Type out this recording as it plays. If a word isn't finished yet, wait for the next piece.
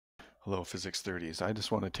Hello, Physics 30s. I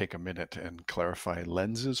just want to take a minute and clarify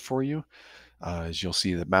lenses for you. As you'll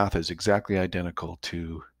see, the math is exactly identical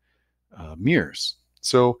to mirrors.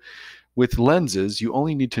 So with lenses, you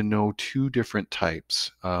only need to know two different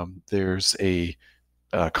types. There's a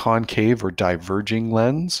concave or diverging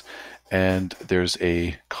lens, and there's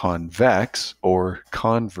a convex or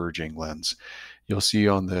converging lens. You'll see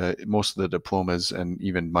on most of the diplomas and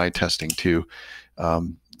even my testing too,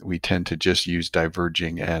 we tend to just use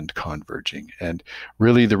diverging and converging. And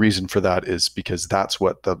really the reason for that is because that's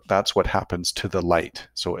what happens to the light.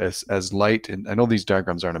 So as light, and I know these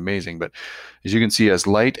diagrams aren't amazing, but as you can see, as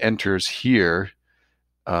light enters here,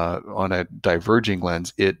 on a diverging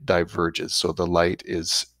lens, it diverges. So the light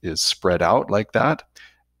is spread out like that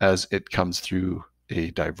as it comes through a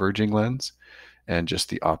diverging lens, and just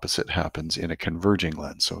the opposite happens in a converging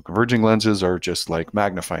lens. So converging lenses are just like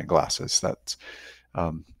magnifying glasses. That's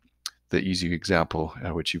um, the easy example,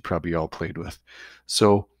 which you probably all played with.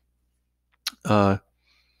 So uh,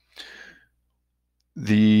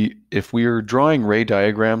 if we are drawing ray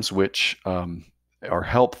diagrams, which are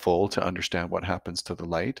helpful to understand what happens to the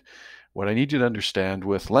light, what I need you to understand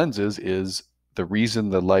with lenses is the reason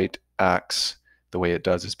the light acts the way it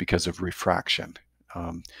does is because of refraction.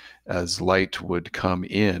 As light would come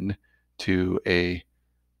in to a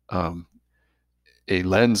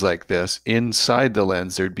lens like this, inside the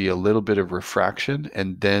lens there'd be a little bit of refraction,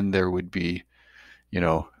 and then there would be, you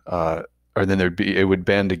know, or then it would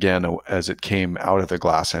bend again as it came out of the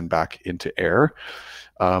glass and back into air.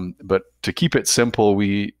 But to keep it simple,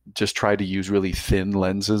 we just try to use really thin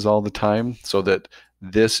lenses all the time so that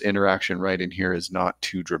this interaction right in here is not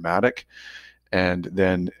too dramatic. And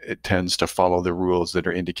then it tends to follow the rules that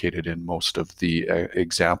are indicated in most of the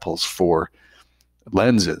examples for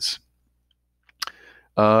lenses.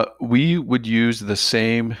 We would use the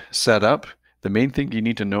same setup. The main thing you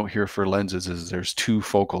need to note here for lenses is there's two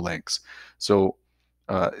focal lengths. So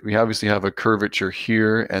we obviously have a curvature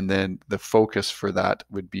here, and then the focus for that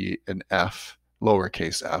would be an f,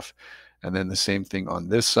 lowercase f, and then the same thing on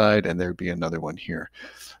this side, and there'd be another one here.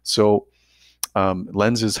 So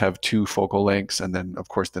lenses have two focal lengths, and then of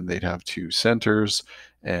course then they'd have two centers,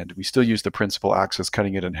 and we still use the principal axis,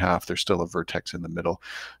 cutting it in half. There's still a vertex in the middle.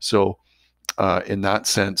 So in that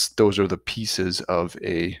sense, those are the pieces of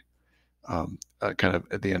a kind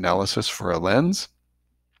of the analysis for a lens.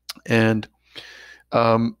 And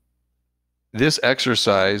this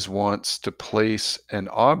exercise wants to place an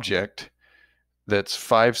object that's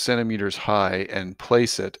 5 centimeters high and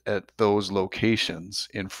place it at those locations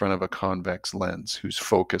in front of a convex lens whose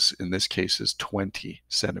focus in this case is 20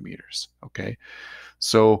 centimeters. Okay,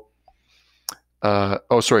 so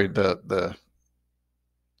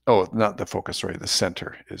not the focus, sorry, the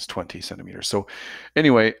center is 20 centimeters. So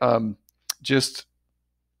anyway, just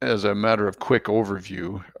as a matter of quick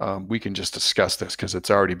overview, we can just discuss this because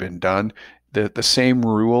it's already been done. The same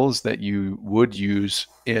rules that you would use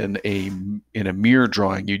in a mirror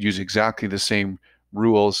drawing, you'd use exactly the same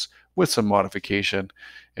rules with some modification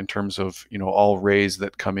in terms of, all rays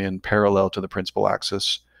that come in parallel to the principal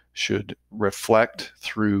axis should reflect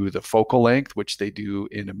through the focal length, which they do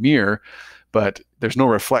in a mirror, but there's no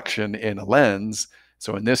reflection in a lens.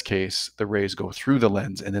 So in this case, the rays go through the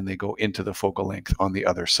lens and then they go into the focal length on the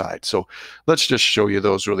other side. So let's just show you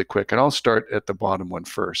those really quick. And I'll start at the bottom one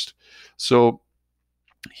first. So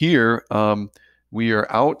here, we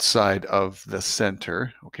are outside of the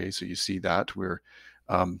center. Okay, so you see that we're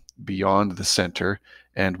beyond the center,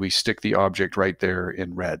 and we stick the object right there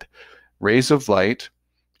in red. Rays of light,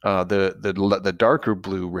 the darker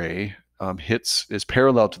blue ray is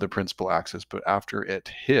parallel to the principal axis, but after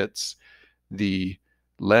it hits the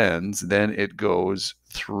lens, then it goes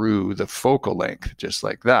through the focal length, just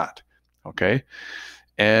like that. Okay,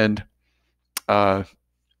 and the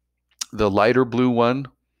lighter blue one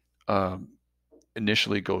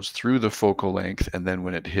initially goes through the focal length, and then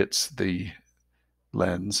when it hits the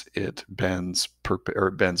lens, it bends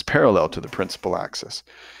parallel to the principal axis.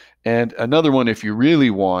 And another one, if you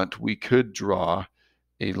really want, we could draw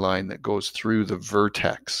a line that goes through the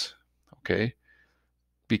vertex. Okay,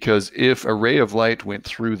 because if a ray of light went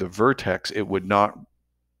through the vertex, it would not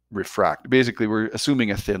refract. Basically, we're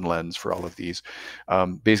assuming a thin lens for all of these.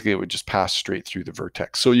 Basically, it would just pass straight through the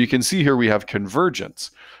vertex. So you can see here we have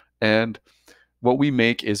convergence. And what we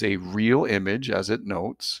make is a real image, as it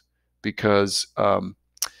notes, because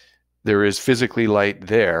there is physically light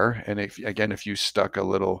there. And if you stuck a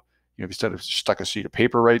little, if you stuck a sheet of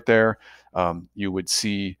paper right there, you would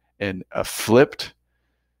see a flipped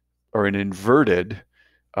or an inverted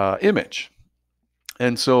image.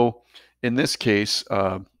 And so in this case,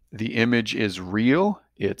 the image is real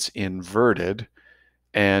it's inverted,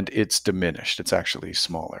 and it's diminished. It's actually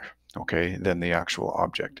smaller, okay, than the actual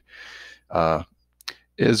object.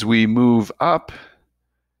 As we move up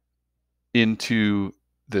into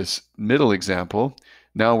this middle example,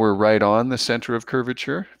 now we're right on the center of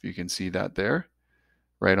curvature. If you can see that there,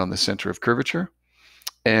 right on the center of curvature.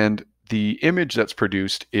 And the image that's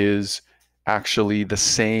produced is actually the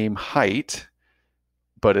same height,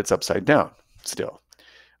 but it's upside down still.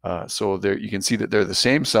 So there you can see that they're the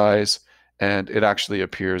same size, and it actually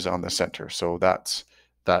appears on the center. So that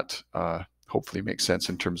hopefully makes sense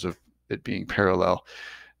in terms of it being parallel.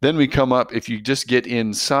 Then we come up, if you just get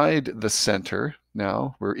inside the center,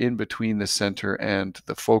 now we're in between the center and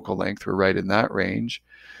the focal length, we're right in that range,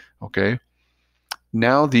 okay?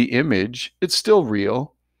 Now the image, it's still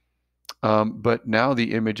real, but now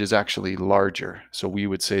the image is actually larger. So we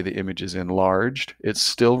would say the image is enlarged. It's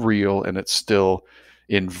still real, and it's still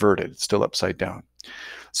inverted. It's still upside down.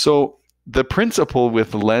 So the principle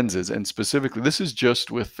with lenses, and specifically, this is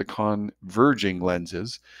just with the converging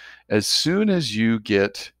lenses, as soon as you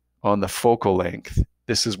get on the focal length,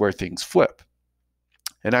 this is where things flip.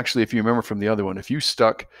 And actually, if you remember from the other one, if you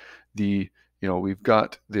stuck the, we've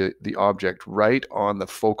got the object right on the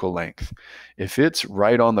focal length. If it's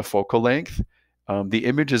right on the focal length, the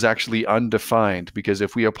image is actually undefined, because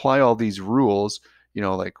if we apply all these rules,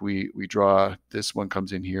 like we draw, this one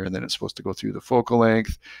comes in here, and then it's supposed to go through the focal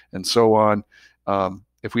length, and so on.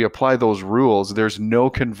 If we apply those rules, there's no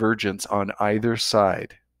convergence on either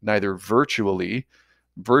side, neither virtually.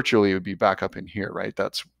 Virtually would be back up in here, right?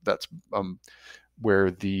 That's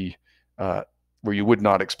where the where you would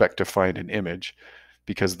not expect to find an image,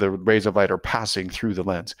 because the rays of light are passing through the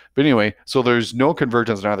lens. But anyway, so there's no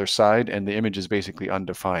convergence on either side, and the image is basically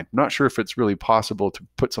undefined. I'm not sure if it's really possible to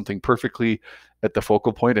put something perfectly at the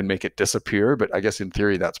focal point and make it disappear, but I guess in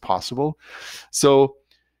theory that's possible. So,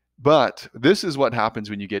 but this is what happens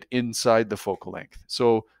when you get inside the focal length.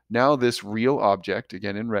 So now this real object,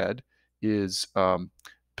 again in red, is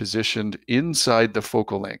positioned inside the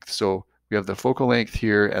focal length. So we have the focal length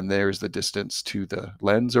here, and there's the distance to the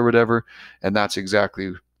lens or whatever, and that's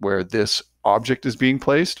exactly where this object is being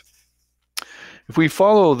placed. If we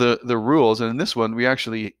follow the rules, and in this one, we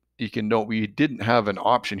actually, you can note we didn't have an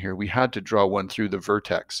option here. We had to draw one through the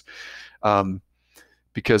vertex,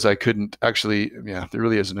 because I couldn't actually, there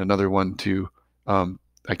really isn't another one to,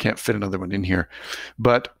 I can't fit another one in here.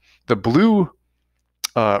 But the blue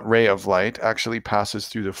ray of light actually passes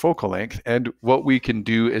through the focal length, and what we can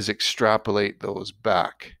do is extrapolate those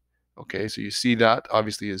back. Okay, so you see that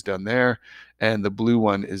obviously is done there, and the blue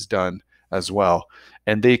one is done as well,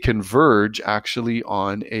 and they converge actually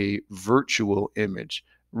on a virtual image.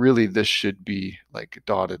 Really, this should be like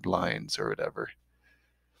dotted lines or whatever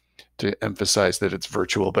to emphasize that it's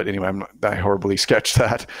virtual, but anyway, I horribly sketched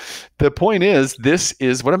that. The point is, this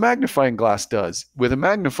is what a magnifying glass does. With a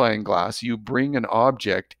magnifying glass, you bring an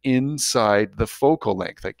object inside the focal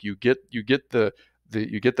length. Like you get the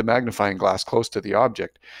magnifying glass close to the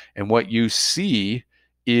object, and what you see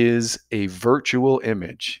is a virtual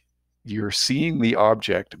image. You're seeing the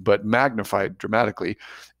object, but magnified dramatically.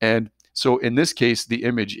 And so in this case, the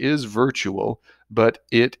image is virtual, but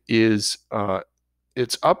it is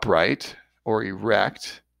it's upright or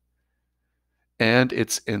erect, and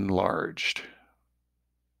it's enlarged.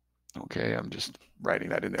 Okay, I'm just writing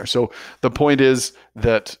that in there. So the point is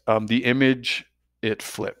that the image, it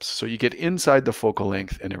flips. So you get inside the focal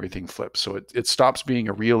length and everything flips. So it stops being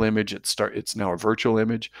a real image. It's now a virtual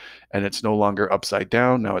image, and it's no longer upside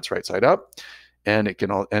down. Now it's right side up, and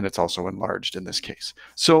it's also enlarged in this case.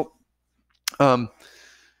 So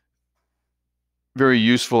very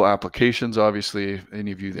useful applications. Obviously,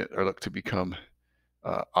 any of you that are looking to become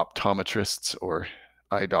optometrists or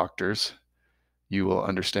eye doctors, you will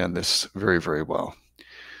understand this very, very well.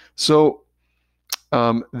 So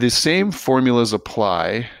the same formulas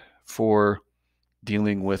apply for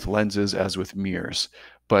dealing with lenses as with mirrors.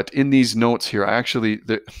 But in these notes here, I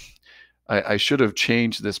should have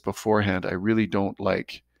changed this beforehand. I really don't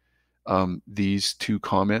like these two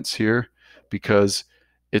comments here, because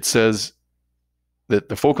it says that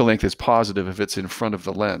the focal length is positive if it's in front of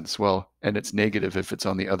the lens. Well, and it's negative if it's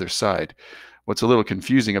on the other side. What's a little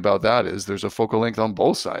confusing about that is there's a focal length on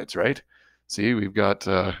both sides, right? See, we've got,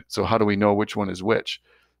 so how do we know which one is which?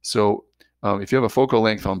 So if you have a focal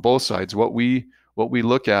length on both sides, what we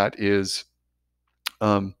look at is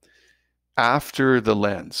after the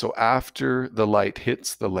lens. So after the light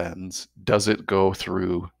hits the lens, does it go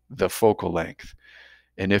through the focal length?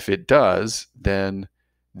 And if it does, then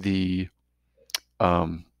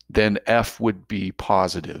then F would be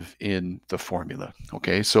positive in the formula.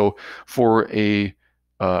 Okay, so for a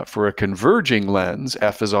For a converging lens,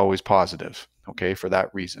 f is always positive. Okay, for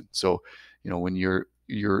that reason. So, when you're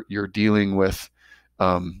dealing with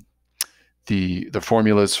the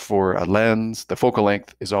formulas for a lens, the focal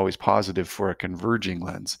length is always positive for a converging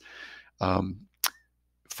lens.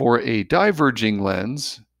 For a diverging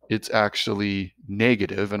lens, it's actually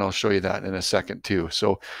negative, and I'll show you that in a second too.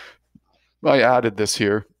 So I added this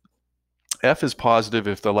here. F is positive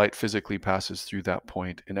if the light physically passes through that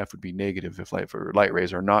point, and F would be negative if light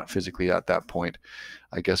rays are not physically at that point.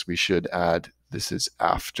 I guess we should add this is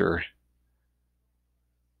after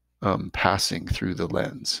passing through the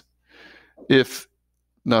lens. If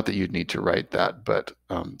not that you'd need to write that, but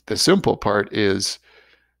the simple part is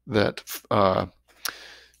that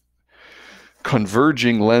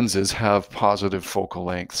converging lenses have positive focal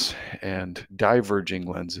lengths and diverging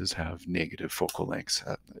lenses have negative focal lengths.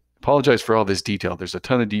 Apologize for all this detail. There's a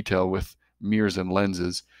ton of detail with mirrors and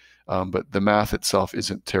lenses, but the math itself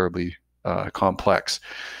isn't terribly complex.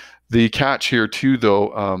 The catch here too,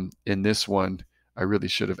 though, in this one, I really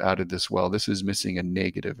should have added this well. This is missing a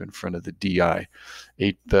negative in front of the DI.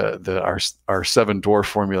 Our seven dwarf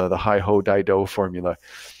formula, the Hi-Ho Daido formula,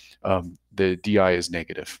 the DI is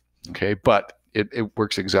negative. Okay, but it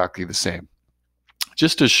works exactly the same.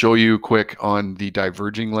 Just to show you quick on the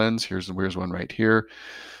diverging lens, here's one right here.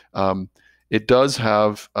 It does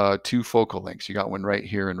have two focal lengths. You got one right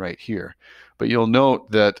here and right here. But you'll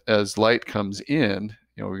note that as light comes in,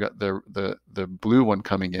 we got the blue one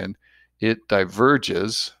coming in, it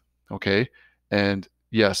diverges, okay? And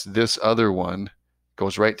yes, this other one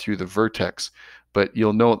goes right through the vertex, but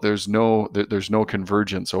you'll note there's no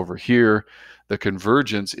convergence over here. The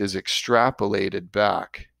convergence is extrapolated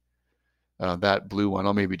back. That blue one,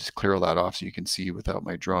 I'll maybe just clear all that off so you can see without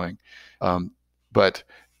my drawing. But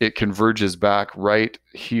it converges back right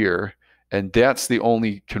here, and that's the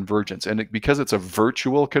only convergence. And because it's a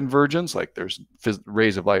virtual convergence, like there's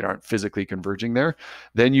rays of light aren't physically converging there,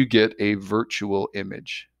 then you get a virtual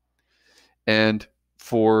image. And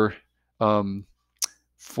for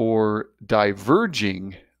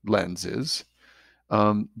diverging lenses,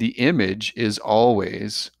 the image is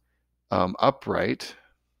always upright.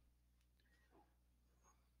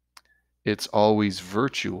 It's always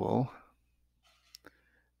virtual,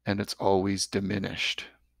 and it's always diminished.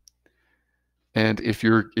 And if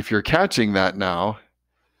you're catching that now,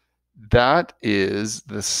 that is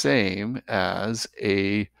the same as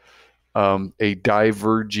a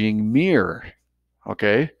diverging mirror.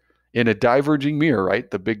 Okay, in a diverging mirror, right,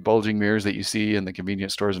 the big bulging mirrors that you see in the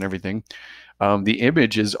convenience stores and everything, the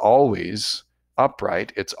image is always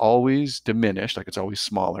upright. It's always diminished, like it's always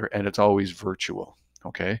smaller, and it's always virtual.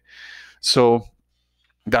 Okay, so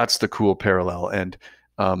that's the cool parallel. And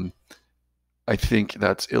I think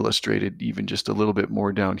that's illustrated even just a little bit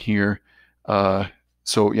more down here.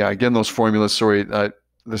 So yeah, again, those formulas, sorry,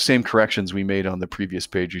 the same corrections we made on the previous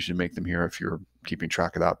page, you should make them here if you're keeping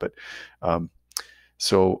track of that. But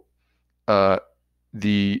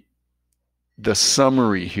the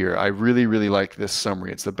summary here, I really, really like this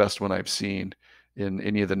summary. It's the best one I've seen in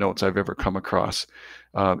any of the notes I've ever come across.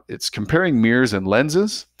 It's comparing mirrors and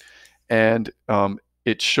lenses, and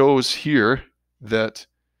it shows here that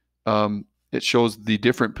it shows the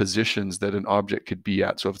different positions that an object could be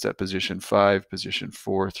at. So if it's at position 5, position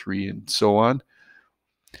 4, 3, and so on,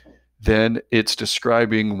 then it's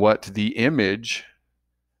describing what the image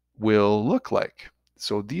will look like.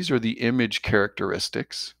 So these are the image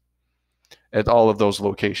characteristics at all of those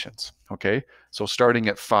locations. Okay, so starting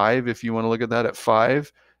at 5, if you want to look at that, at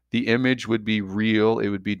 5, the image would be real, it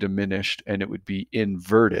would be diminished, and it would be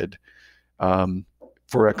inverted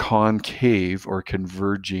for a concave or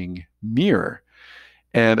converging mirror.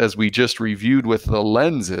 And as we just reviewed with the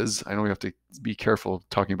lenses, I know we have to be careful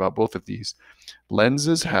talking about both of these.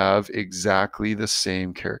 Lenses have exactly the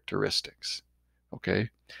same characteristics. Okay,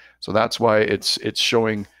 so that's why it's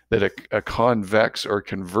showing that a convex or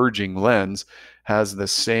converging lens has the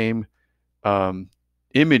same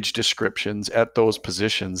image descriptions at those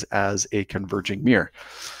positions as a converging mirror.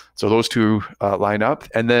 So those two line up.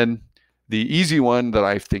 And then the easy one that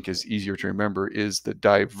I think is easier to remember is the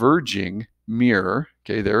diverging mirror.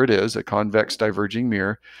 Okay, there it is, a convex diverging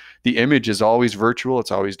mirror. The image is always virtual,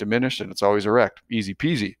 it's always diminished, and it's always erect. Easy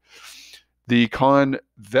peasy. The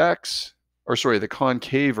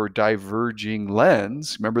concave or diverging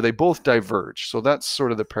lens, remember they both diverge. So that's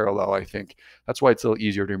sort of the parallel, I think. That's why it's a little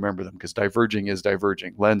easier to remember them, because diverging is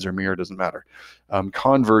diverging. Lens or mirror doesn't matter.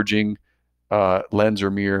 Converging, lens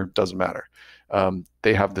or mirror, doesn't matter.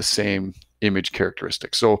 They have the same image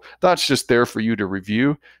characteristics. So that's just there for you to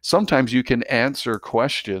review. Sometimes you can answer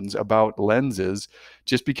questions about lenses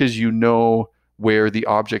just because you know where the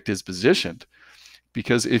object is positioned.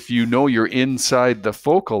 Because if you know you're inside the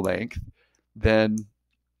focal length, then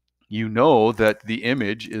you know that the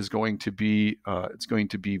image is going to be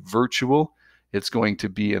virtual, it's going to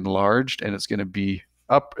be enlarged, and it's going to be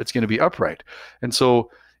upright. And so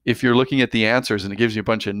if you're looking at the answers and it gives you a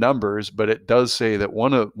bunch of numbers, but it does say that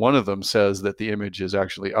one of them says that the image is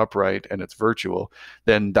actually upright and it's virtual,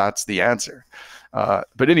 then that's the answer.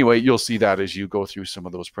 But anyway, you'll see that as you go through some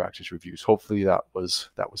of those practice reviews. Hopefully that was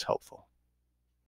helpful.